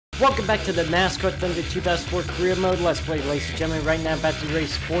Welcome back to the NASCAR Thunder 2004 Career Mode. Let's play, ladies and gentlemen. Right now, back to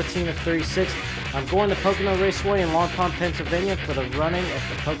race 14 of 36. I'm going to Pocono Raceway in Long Pond, Pennsylvania for the running of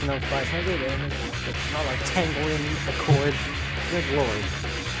the Pocono 500. And it's not like tangling the cord. Good lord.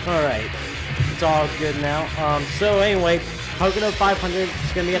 Alright. It's all good now. So anyway, Pocono 500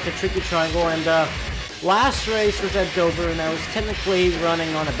 is going to be at the Tricky Triangle. And last race was at Dover, and I was technically running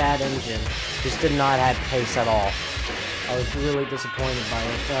on a bad engine. Just did not have pace at all. I was really disappointed by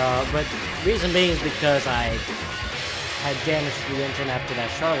it, but the reason being is because I had damage to the engine after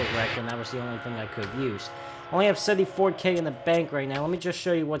that Charlotte wreck, and that was the only thing I could have used. I only have 74K in the bank right now. Let me just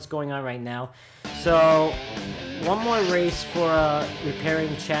show you what's going on right now. So, one more race for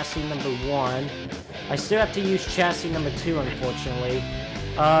repairing chassis number 1. I still have to use chassis number 2, unfortunately.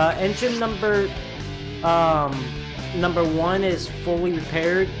 Engine number 1 is fully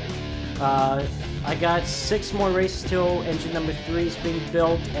repaired. I got 6 more races till engine number 3 is being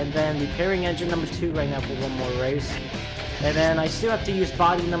built, and then repairing engine number 2 right now for one more race. And then I still have to use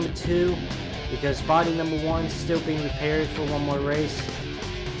body number 2, because body number 1 is still being repaired for one more race.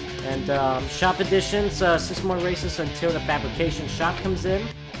 And shop additions, 6 more races until the fabrication shop comes in.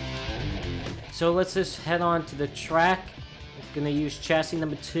 So let's just head on to the track. I'm going to use chassis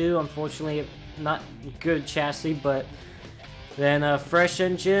number 2, unfortunately not good chassis, but then fresh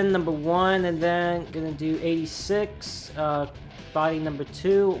engine number 1, and then gonna do 86 body number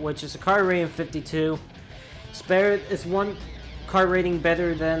 2, which is a car rating 52. Spare is 1 car rating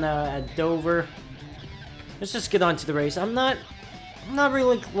better than at Dover. Let's just get on to the race. I'm not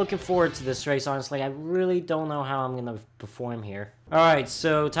really looking forward to this race, honestly. I really don't know how I'm gonna perform here. Alright,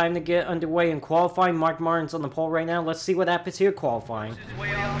 so time to get underway in qualifying. Mark Martin's on the pole right now. Let's see what happens here qualifying.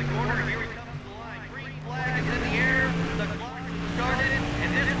 Way off the corner. Here he comes to the line. Green flag is in the air. The clock started,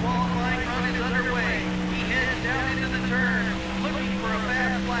 and this qualifying run is underway. He heads down into the turn, looking for a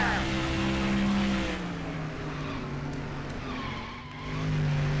fast lap.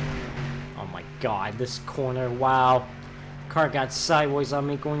 Oh my god, this corner, wow. Car got sideways on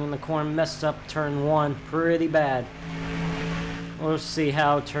me going in the corner, messed up turn 1 pretty bad. We'll see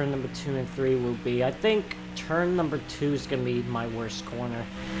how turn number 2 and 3 will be. I think turn number 2 is going to be my worst corner.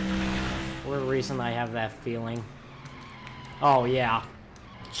 For a reason I have that feeling. Oh yeah.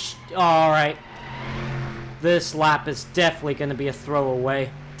 Alright. This lap is definitely going to be a throwaway.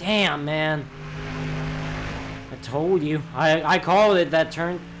 Damn, man. I told you. I called it that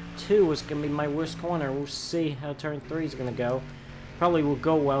turn 2 was going to be my worst corner. We'll see how turn 3 is going to go. Probably will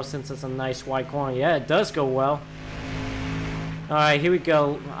go well since it's a nice wide corner. Yeah, it does go well. Alright, here we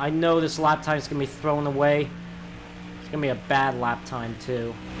go. I know this lap time is going to be thrown away. It's going to be a bad lap time,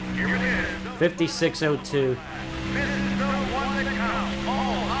 too. 56.02.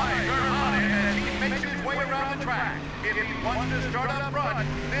 If he wants to start up front,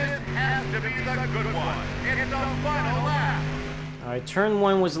 this has to be the good one. It's the final lap. Alright, turn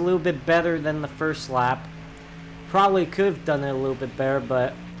 1 was a little bit better than the first lap. Probably could have done it a little bit better,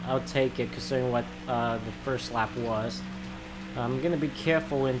 but I'll take it considering what the first lap was. I'm going to be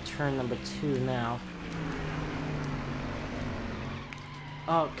careful in turn number 2 now.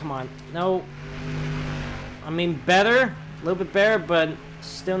 Oh, come on. No. I mean, better. A little bit better, but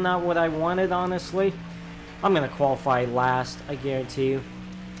still not what I wanted, honestly. I'm going to qualify last, I guarantee you.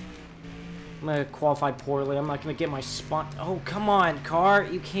 I'm going to qualify poorly. I'm not going to get my spot. Oh, come on, car.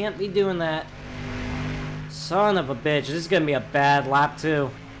 You can't be doing that. Son of a bitch. This is going to be a bad lap, too.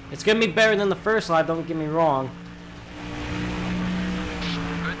 It's going to be better than the first lap, don't get me wrong.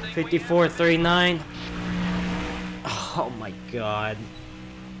 54.39. Oh, my God.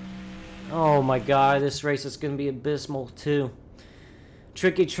 Oh, my God. This race is going to be abysmal, too.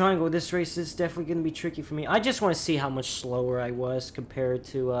 Tricky Triangle, this race is definitely going to be tricky for me. I just want to see how much slower I was compared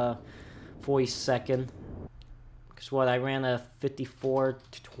to 42nd. Because what, I ran a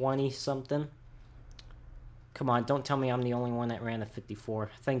 54.20 something. Come on, don't tell me I'm the only one that ran a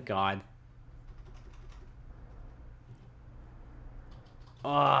 54. Thank God. Oh,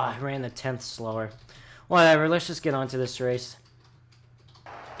 I ran a 10th slower. Whatever, let's just get on to this race.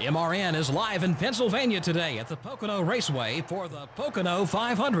 MRN is live in Pennsylvania today at the Pocono Raceway for the Pocono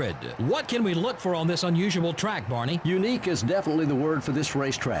 500. What can we look for on this unusual track, Barney? Unique is definitely the word for this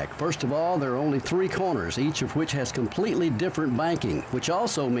racetrack. First of all, there are only 3 corners, each of which has completely different banking, which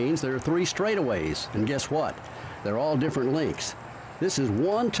also means there are 3 straightaways. And guess what? They're all different lengths. This is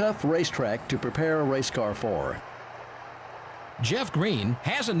one tough racetrack to prepare a race car for. Jeff Green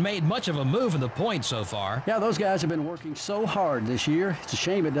hasn't made much of a move in the points so far. Yeah, those guys have been working so hard this year. It's a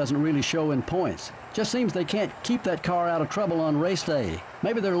shame it doesn't really show in points. Just seems they can't keep that car out of trouble on race day.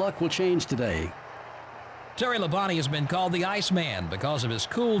 Maybe their luck will change today. Terry Labonte has been called the Iceman because of his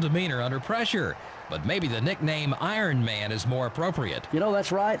cool demeanor under pressure, but maybe the nickname Iron Man is more appropriate. You know,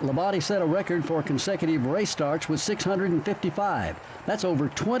 that's right. Labonte set a record for consecutive race starts with 655. That's over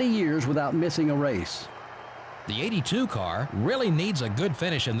 20 years without missing a race. The 82 car really needs a good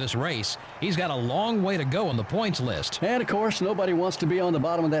finish in this race. He's got a long way to go on the points list. And, of course, nobody wants to be on the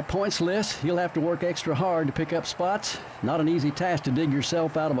bottom of that points list. You'll have to work extra hard to pick up spots. Not an easy task to dig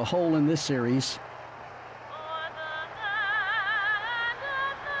yourself out of a hole in this series.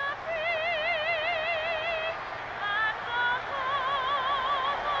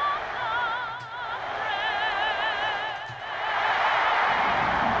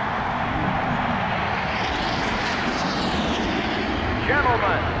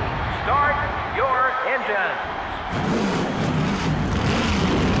 Gentlemen, start your engines.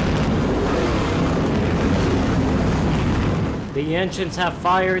 The engines have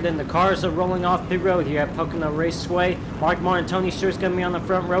fired and the cars are rolling off the road here at Pocono Raceway. Mark Martintoni sure is going to be on the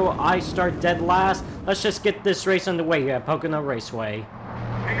front row. I start dead last. Let's just get this race underway here at Pocono Raceway.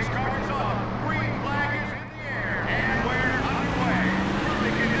 Pace car is off. Green flag is in the air. And we're underway.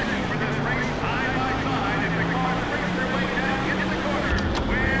 Early conditions for this race side by side as the cars race their way down into the corner.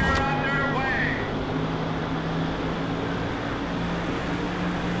 We're underway.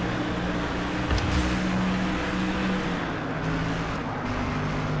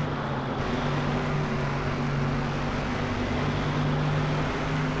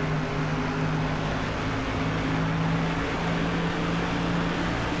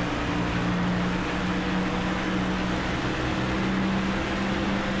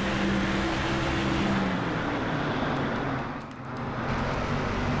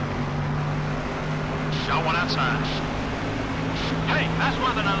 Got one outside. Hey, that's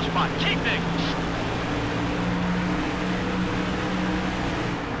worth another spot. Keep digging.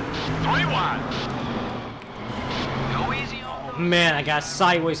 3 wide. Go easy on. Man, I got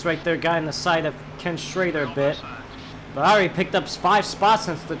sideways right there, got in the side of Ken Schrader a bit. But I already picked up 5 spots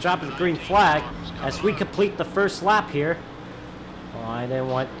since the drop of the green flag as we complete the first lap here. Oh, I didn't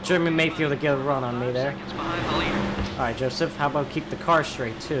want Jeremy Mayfield to get a run on me there. Seconds behind the leader. Alright, Joseph, how about keep the car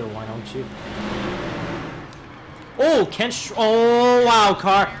straight too? Why don't you? Oh, oh, wow,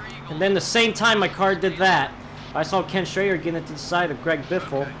 car. And then the same time my car did that, I saw Ken Schrader get into the side of Greg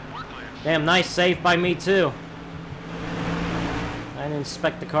Biffle. Damn, nice save by me too. I didn't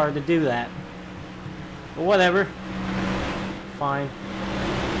expect the car to do that. But whatever. Fine.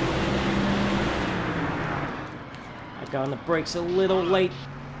 I got on the brakes a little late.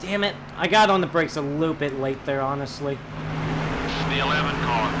 Damn it. I got on the brakes a little bit late there, honestly. The 11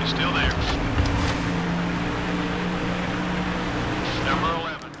 car is still there. Number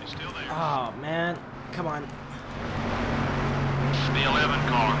 11 is still there. Oh, man. Come on. The 11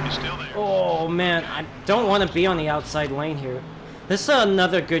 car is still there. Oh, man. I don't want to be on the outside lane here. This is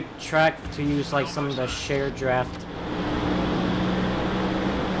another good track to use, like, some of the share draft.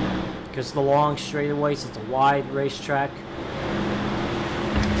 Because the long straightaways, it's a wide racetrack.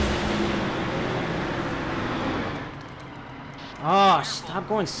 Oh, stop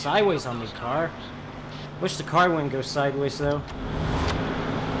going sideways on me, car. Wish the car wouldn't go sideways, though.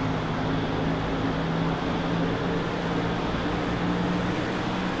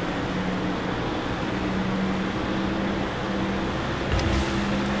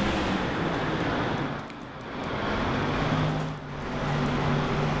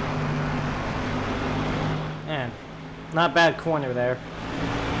 Man, not bad corner there.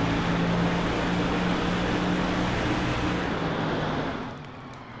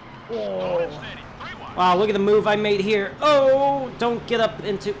 Oh. Wow, look at the move I made here. Oh, don't get up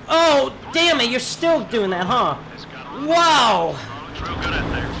into... Oh, damn it, you're still doing that, huh? Wow.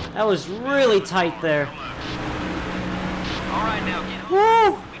 That was really tight there. All right, now get on.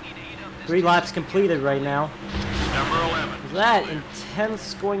 Woo! We need to heat up this 3 laps completed right now. Number 11. Is that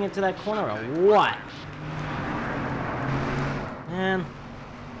intense going into that corner or what? Man,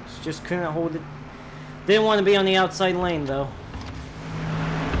 just couldn't hold it. Didn't want to be on the outside lane, though.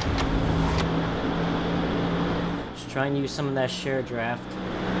 Just try and use some of that share draft.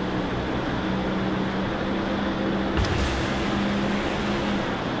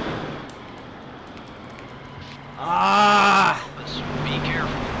 Ah! Be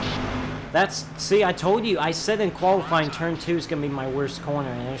careful. That's, see, I told you, I said in qualifying turn 2 is going to be my worst corner,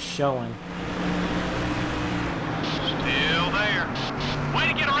 and it's showing. Still there. Way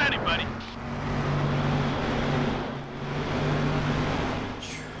to get ready, buddy.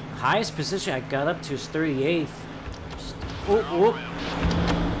 Highest position I got up to is 38th. Whoop, whoop.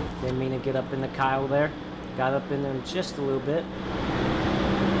 Didn't mean to get up in the Kyle there. Got up in them just a little bit.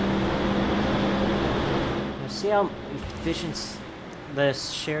 See how efficient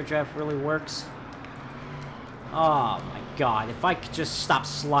this share draft really works? Oh my god, if I could just stop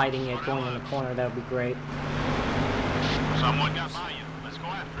sliding it going in the corner, that would be great. Someone got by you. Let's go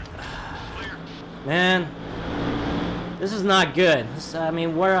after it. Clear. Man, this is not good. I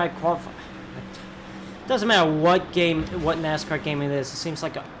mean, where I qualify... It doesn't matter what game, what NASCAR game it is. It seems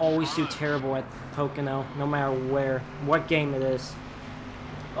like I always do terrible at Pocono, no matter what game it is.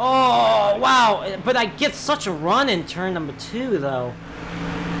 Oh, wow. But I get such a run in turn number 2, though.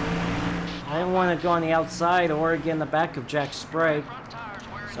 I didn't want to go on the outside or get in the back of Jack Sprague,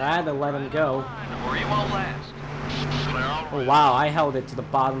 so I had to let him go. Or you won't last. Oh, wow. I held it to the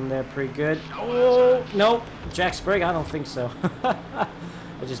bottom there pretty good. Oh, nope. Jack Sprague? I don't think so.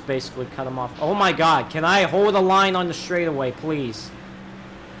 I just basically cut him off. Oh my god, can I hold a line on the straightaway, please?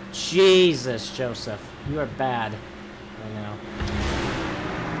 Jesus, Joseph. You are bad right now.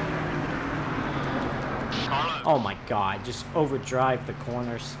 Oh my god, just overdrive the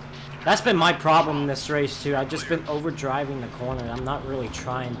corners. That's been my problem in this race too. I've just been overdriving the corner. I'm not really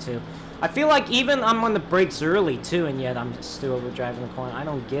trying to. I feel like even I'm on the brakes early too, and yet I'm just still overdriving the corner. I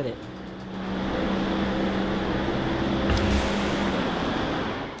don't get it.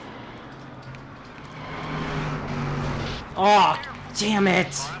 Oh, damn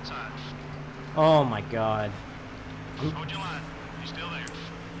it! Oh my god. Hold your line. You still there?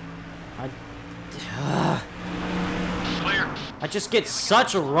 Clear. I just get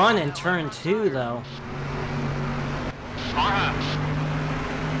such a run in turn 2, though. Car high.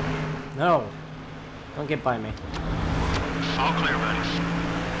 No. Don't get by me. All clear, buddy.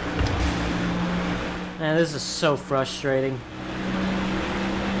 Man, this is so frustrating.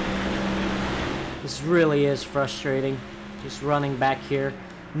 This really is frustrating. Just running back here.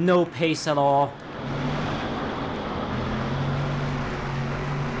 No pace at all.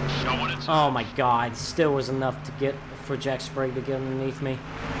 Oh my god. Still was enough to get for Jack Sprague to get underneath me.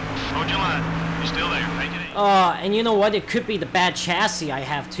 Hold your line. You still there? Take it easy. And you know what? It could be the bad chassis I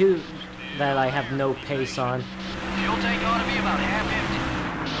have too that I have no pace on. Fuel tank ought to be about half empty.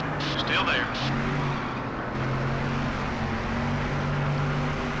 Still there.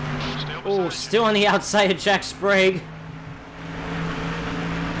 Oh, still on the outside of Jack Sprague.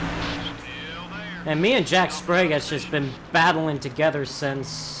 And me and Jack Sprague has just been battling together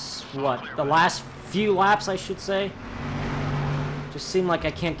since, what, the last few laps, I should say? Just seem like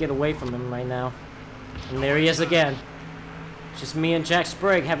I can't get away from him right now. And there he is again. Just me and Jack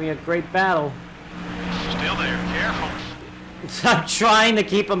Sprague having a great battle. Still there. Careful. I'm trying to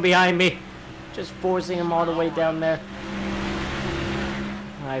keep him behind me. Just forcing him all the way down there.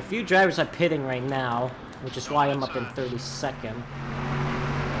 Alright, a few drivers are pitting right now, which is why I'm up in 32nd.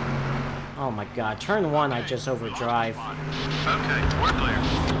 Oh my god, turn 1 I just overdrive. Okay, we're clear.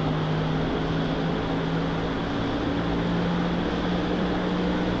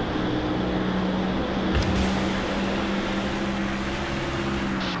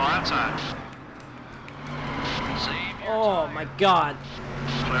 Car outside. Oh my god.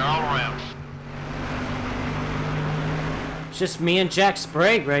 Clear all around. It's just me and Jack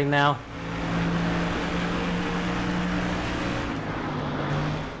Sprague right now.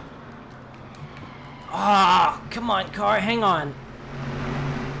 Ah, oh, come on, car, hang on.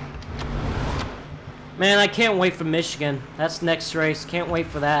 Man, I can't wait for Michigan. That's next race. Can't wait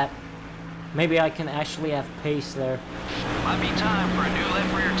for that. Maybe I can actually have pace there. Might be time for a new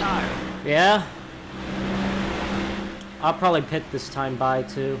left rear tire. Yeah? I'll probably pit this time by,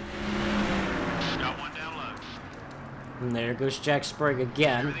 too. Got one down low. And there goes Jack Sprague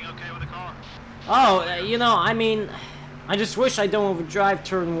again. Everything okay with the car? Oh, you know, I mean, I just wish I don't overdrive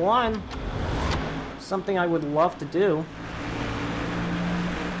turn 1. Something I would love to do.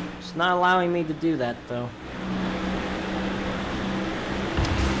 It's not allowing me to do that, though.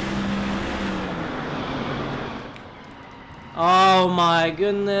 Oh my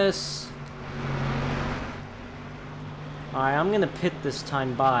goodness. Alright, I'm gonna pit this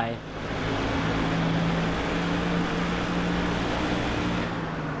time by.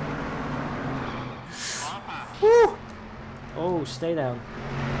 Woo! Oh, stay down.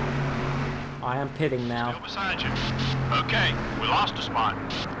 I am pitting now. Still beside you. Okay, we lost a spot.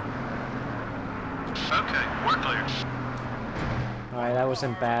 Okay, we're clear. Alright, that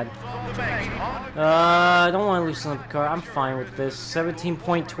wasn't bad. I don't want to loosen up the car. I'm fine with this.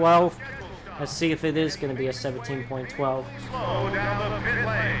 17.12. Let's see if it is going to be a 17.12. Slow down the pit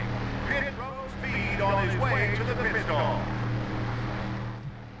lane. Pit road speed on his way to the pit stall.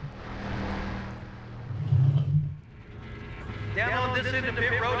 Down on this end of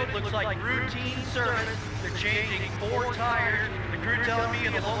pit road, it looks like routine service. They're changing 4 tires. The crew telling me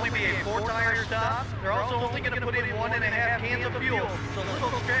it'll only be a 4-tire stop. They're also only going to put in 1.5 cans of fuel, so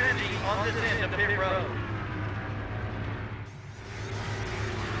little strategy on this end of pit road.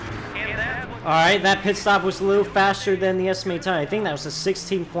 And that's what... Alright, that pit stop was a little faster than the estimated time. I think that was a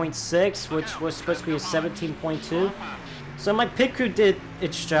 16.6, which was supposed to be a 17.2. So my pit crew did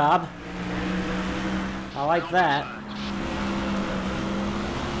its job. I like that.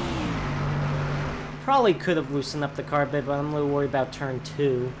 Probably could have loosened up the car a bit, but I'm a little worried about turn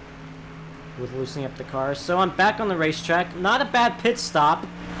 2 with loosening up the car. So I'm back on the racetrack. Not a bad pit stop.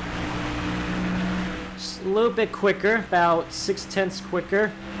 Just a little bit quicker, about 0.6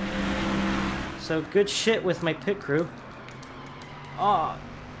 quicker. So good shit with my pit crew. Oh,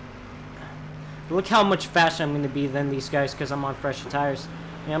 look how much faster I'm going to be than these guys because I'm on fresher tires.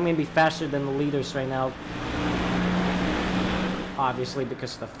 I mean, I'm going to be faster than the leaders right now. Obviously,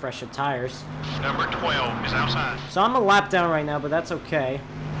 because of the fresher tires. Number 12 is outside. So I'm a lap down right now, but that's okay.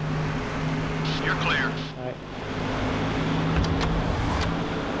 You're clear. Alright.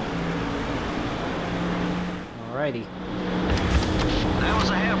 Alrighty. That was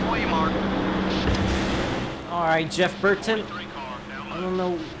a halfway mark. Alright, Jeff Burton. I don't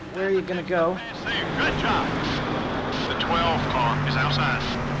know where you're going to go. Good job. The 12 car is outside.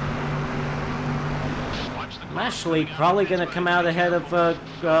 I'm actually probably going to come out ahead of,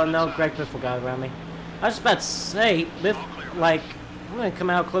 no, Greg Biffle got around me. I was about to say, I'm going to come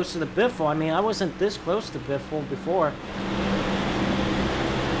out closer to Biffle. I mean, I wasn't this close to Biffle before.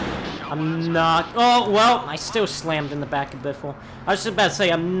 I'm not, oh, well, I still slammed in the back of Biffle. I was just about to say,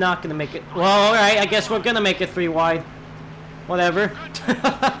 I'm not going to make it, well, alright, I guess we're going to make it 3 wide. Whatever.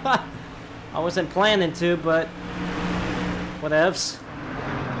 I wasn't planning to, but whatevs.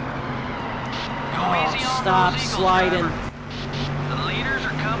 Oh, stop sliding. The leaders are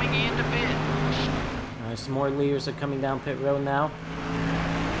coming into pit. Some more leaders are coming down pit road now.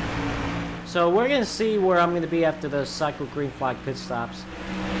 So we're going to see where I'm going to be after the cycle green flag pit stops.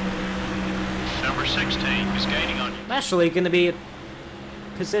 Number 16 is gaining on you. I'm actually going to be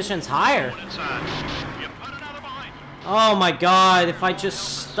positions higher. Oh my god, if I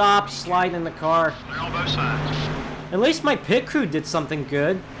just stop sliding the car. They're on both sides. At least my pit crew did something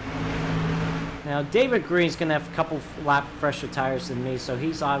good. Now, David Green's going to have a couple lap fresher tires than me, so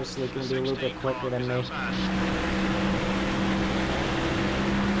he's obviously going to be a little bit quicker than me.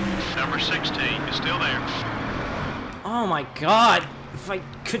 Number 16 is still there. Oh my god, if I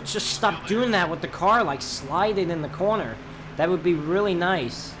could just stop doing that with the car, like sliding in the corner. That would be really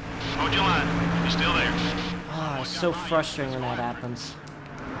nice. Hold your line. You're still there. Ah, it's so frustrating when that happens.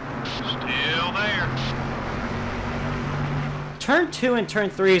 Still there. Turn 2 and turn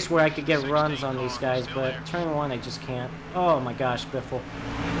 3 is where I could get runs on these guys, but turn 1 I just can't. Oh my gosh, Biffle.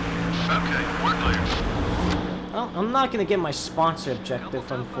 Okay, we're clear. Well, I'm not going to get my sponsor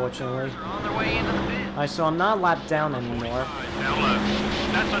objective, unfortunately. On their way into the pit. Alright, so I'm not lapped down anymore. Down low.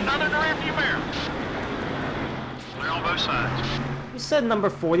 That's another rearview mirror. Clear on both sides. You said number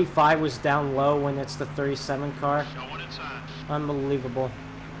 45 was down low when it's the 37 car. Going inside. Unbelievable.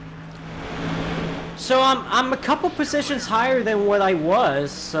 So I'm a couple positions higher than what I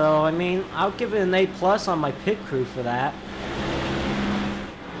was, so I mean, I'll give it an A+ on my pit crew for that.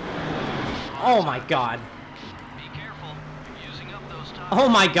 Oh my god. Be careful. You're using up those tires. Oh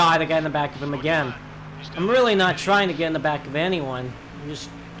my god, I got in the back of him again. I'm really not trying to get in the back of anyone.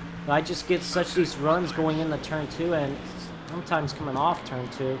 I just get such these runs going into turn 2 and sometimes coming off turn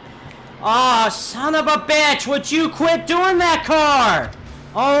 2. Oh, son of a bitch! Would you quit doing that car?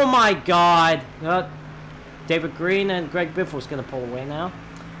 Oh my god. David Green and Greg Biffle's gonna pull away now.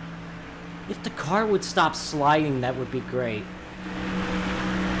 If the car would stop sliding, that would be great.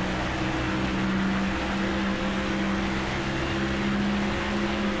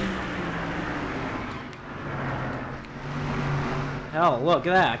 Hell, look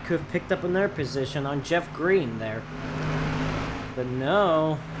at that. I could have picked up another position on Jeff Green there. But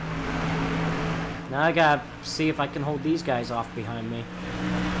no. Now I gotta see if I can hold these guys off behind me.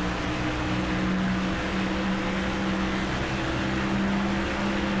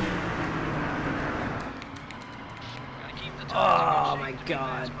 Oh my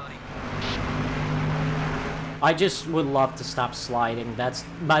god. I just would love to stop sliding. That's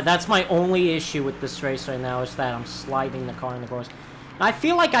my only issue with this race right now, is that I'm sliding the car in the course. I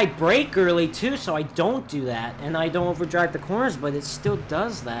feel like I brake early too, so I don't do that, and I don't overdrive the corners, but it still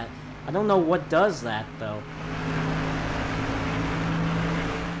does that. I don't know what does that though.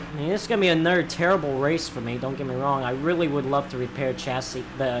 I mean, this is gonna be another terrible race for me. Don't get me wrong. I really would love to repair the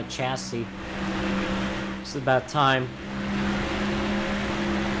chassis. It's about time.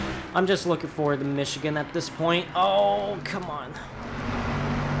 I'm just looking forward to Michigan at this point. Oh, come on.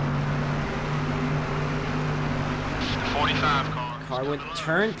 45 car. Car would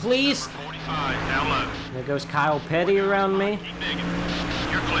turn, please. 45, down low. There goes Kyle Petty around me. Keep digging.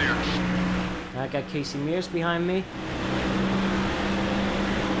 You're clear. I got Casey Mears behind me.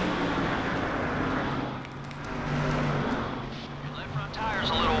 Your left front tire's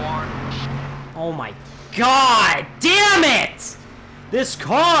a little worn. Oh my god! Damn it! This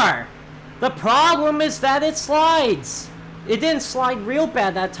car! The problem is that it slides. It didn't slide real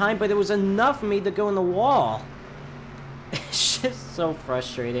bad that time, but it was enough for me to go in the wall. It's just so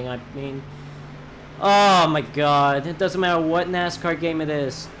frustrating. I mean, oh my god. It doesn't matter what NASCAR game it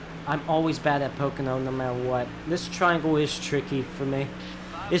is. I'm always bad at Pocono no matter what. This triangle is tricky for me.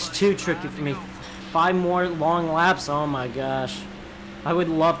 It's too tricky for me. 5 more long laps, oh my gosh. I would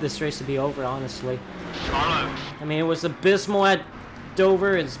love this race to be over, honestly. Carlo. I mean, it was abysmal at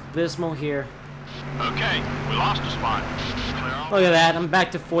Dover, it's abysmal here. Okay, we lost a spot. Clear all. Look at that, I'm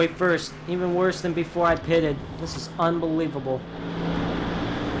back to 41st. Even worse than before I pitted. This is unbelievable.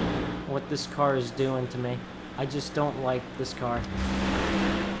 What this car is doing to me. I just don't like this car.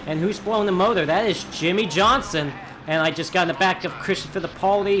 And who's blowing the motor? That is Jimmy Johnson. And I just got in the back of Christopher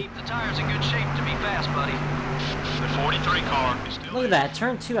Pauly. The tire's in good shape to be fast, buddy. The 43 car is still Look at there. that,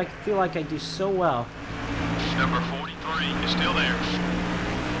 turn 2, I feel like I do so well. Number 43 is still there.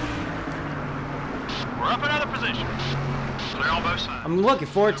 We're up another position. Clear on both sides. I'm looking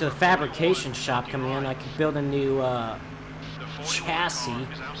forward to the fabrication shop coming in. I can build a new The 41 chassis.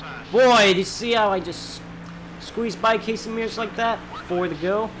 car is outside. Boy, do you see how I just squeezed by Casey Mears like that? 4 to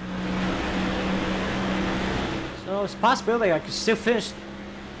go. So it's a possibility I could still finish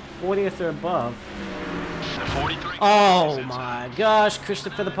 40th or above. The 43 car Oh is my inside. gosh,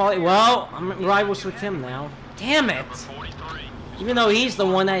 Christopher Pauly. Well, I'm rivals with him now. Damn it! Number 43 is Even though he's the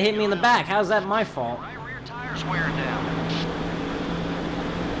one that hit me in the back, how's that my fault? Right rear tire's wearing down.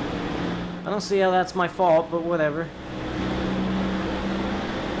 I don't see how that's my fault, but whatever.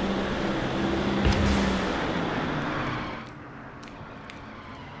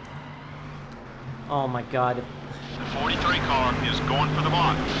 Oh my god. The 43 car is going for the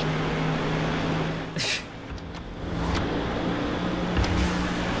block.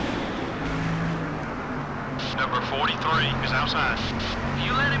 Number 43 is outside. If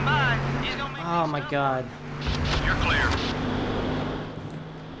you let him by, he's gonna make Oh things my tough. god. You're clear.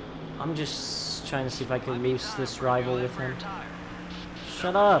 I'm just trying to see if I can reach this rival with him. Tire.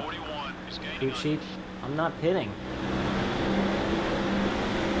 Shut up, 41 is gaining. crew chief. I'm not pitting.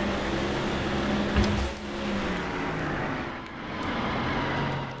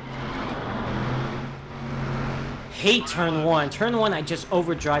 Hate turn 1. Turn 1, I just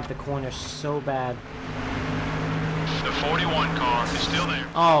overdrive the corner so bad. The 41 car is still there.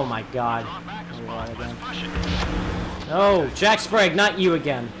 Oh my god. Drawn back a There we spot. are Let's again. push it. Oh, Jack Sprague, not you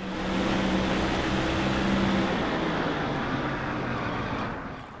again.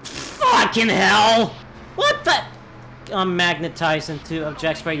 Fucking hell! What the? I'm magnetized into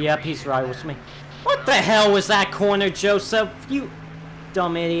Jack Sprague. Yep, he's rivals with me. What the hell was that corner, Joseph? You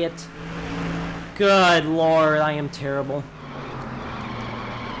dumb idiot. Good lord, I am terrible.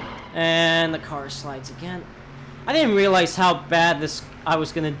 And the car slides again. I didn't realize how bad I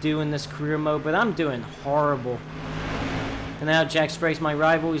was gonna do in this career mode, but I'm doing horrible. And now Jack Sprague's my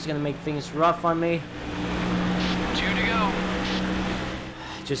rival. He's gonna make things rough on me. 2 to go.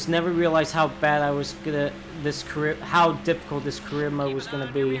 Just never realized how bad I was gonna how difficult this career mode was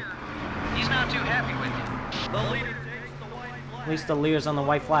gonna be. He's not too happy with you. The leader takes the white flag. At least the leader's on the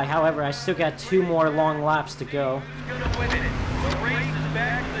white flag. However, I still got 2 more long laps to go. Who's gonna win it? The race is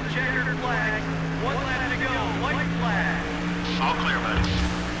back to the checkered flag. 1 lap to go. White flag. All clear, buddy.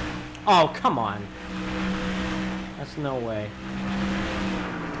 Oh, come on. That's no way.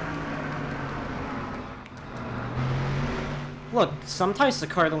 Look, sometimes the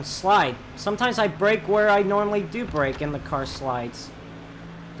car don't slide. Sometimes I brake where I normally do brake and the car slides.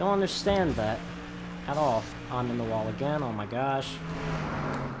 Don't understand that at all. I'm in the wall again, oh my gosh.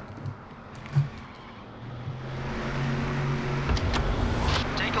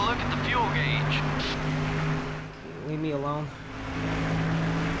 Take a look at the fuel gauge. Leave me alone.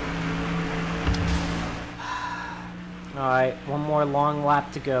 Alright, 1 more long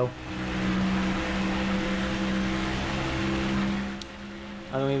lap to go.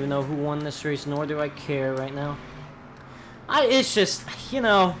 I don't even know who won this race, nor do I care right now. It's just, you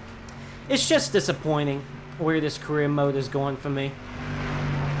know, it's just disappointing where this career mode is going for me.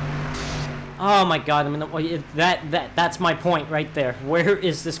 Oh my god, I mean, that's my point right there. Where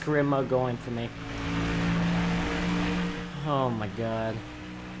is this career mode going for me? Oh my god.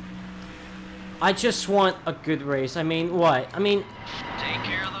 I just want a good race. I mean, what? I mean, Take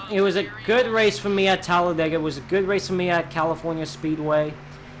care of those. it was a good race for me at Talladega. It was a good race for me at California Speedway.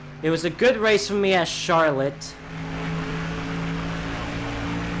 It was a good race for me at Charlotte.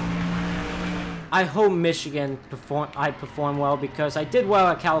 I hope Michigan perform well, because I did well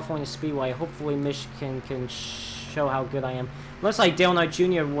at California Speedway. Hopefully Michigan can show how good I am. Looks like Dale Knight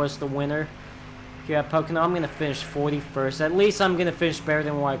Jr. was the winner here at Pocono. I'm going to finish 41st. At least I'm going to finish better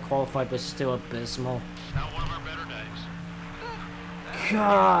than what I qualified, but still abysmal. Not one of our better days.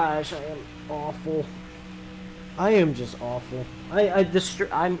 Gosh, I am awful. I am just awful.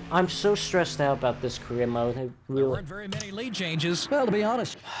 I'm so stressed out about this career mode. I There really. weren't very many lead changes. Well, to be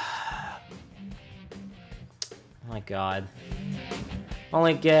honest, Oh my God.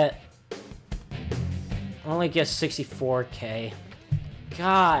 Only get 64K.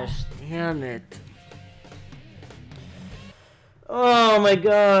 Gosh, damn it. Oh my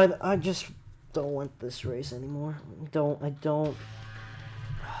God, I just don't want this race anymore. I don't.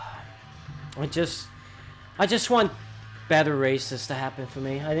 I just want better races to happen for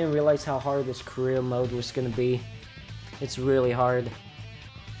me. I didn't realize how hard this career mode was gonna be. It's really hard.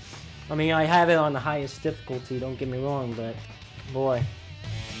 I mean, I have it on the highest difficulty, don't get me wrong, but boy.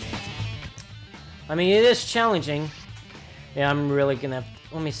 I mean, it is challenging. Yeah, I'm really gonna...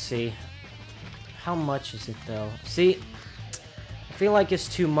 Let me see. How much is it, though? See, I feel like it's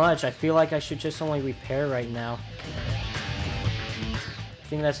too much. I feel like I should just only repair right now. I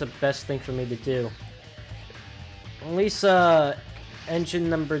think that's the best thing for me to do. At least, engine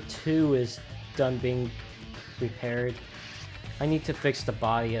number 2 is done being repaired. I need to fix the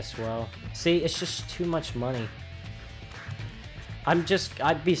body as well. See, it's just too much money.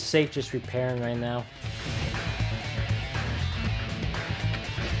 I'd be safe just repairing right now.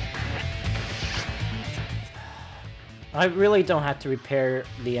 I really don't have to repair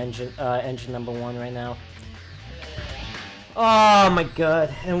the engine number 1 right now. Oh my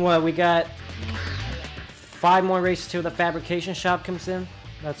God. And what, we got 5 more races till the fabrication shop comes in?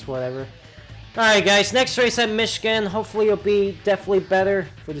 That's whatever. Alright guys, next race at Michigan. Hopefully it'll be definitely better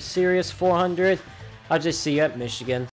for the Sirius 400. I'll just see you at Michigan.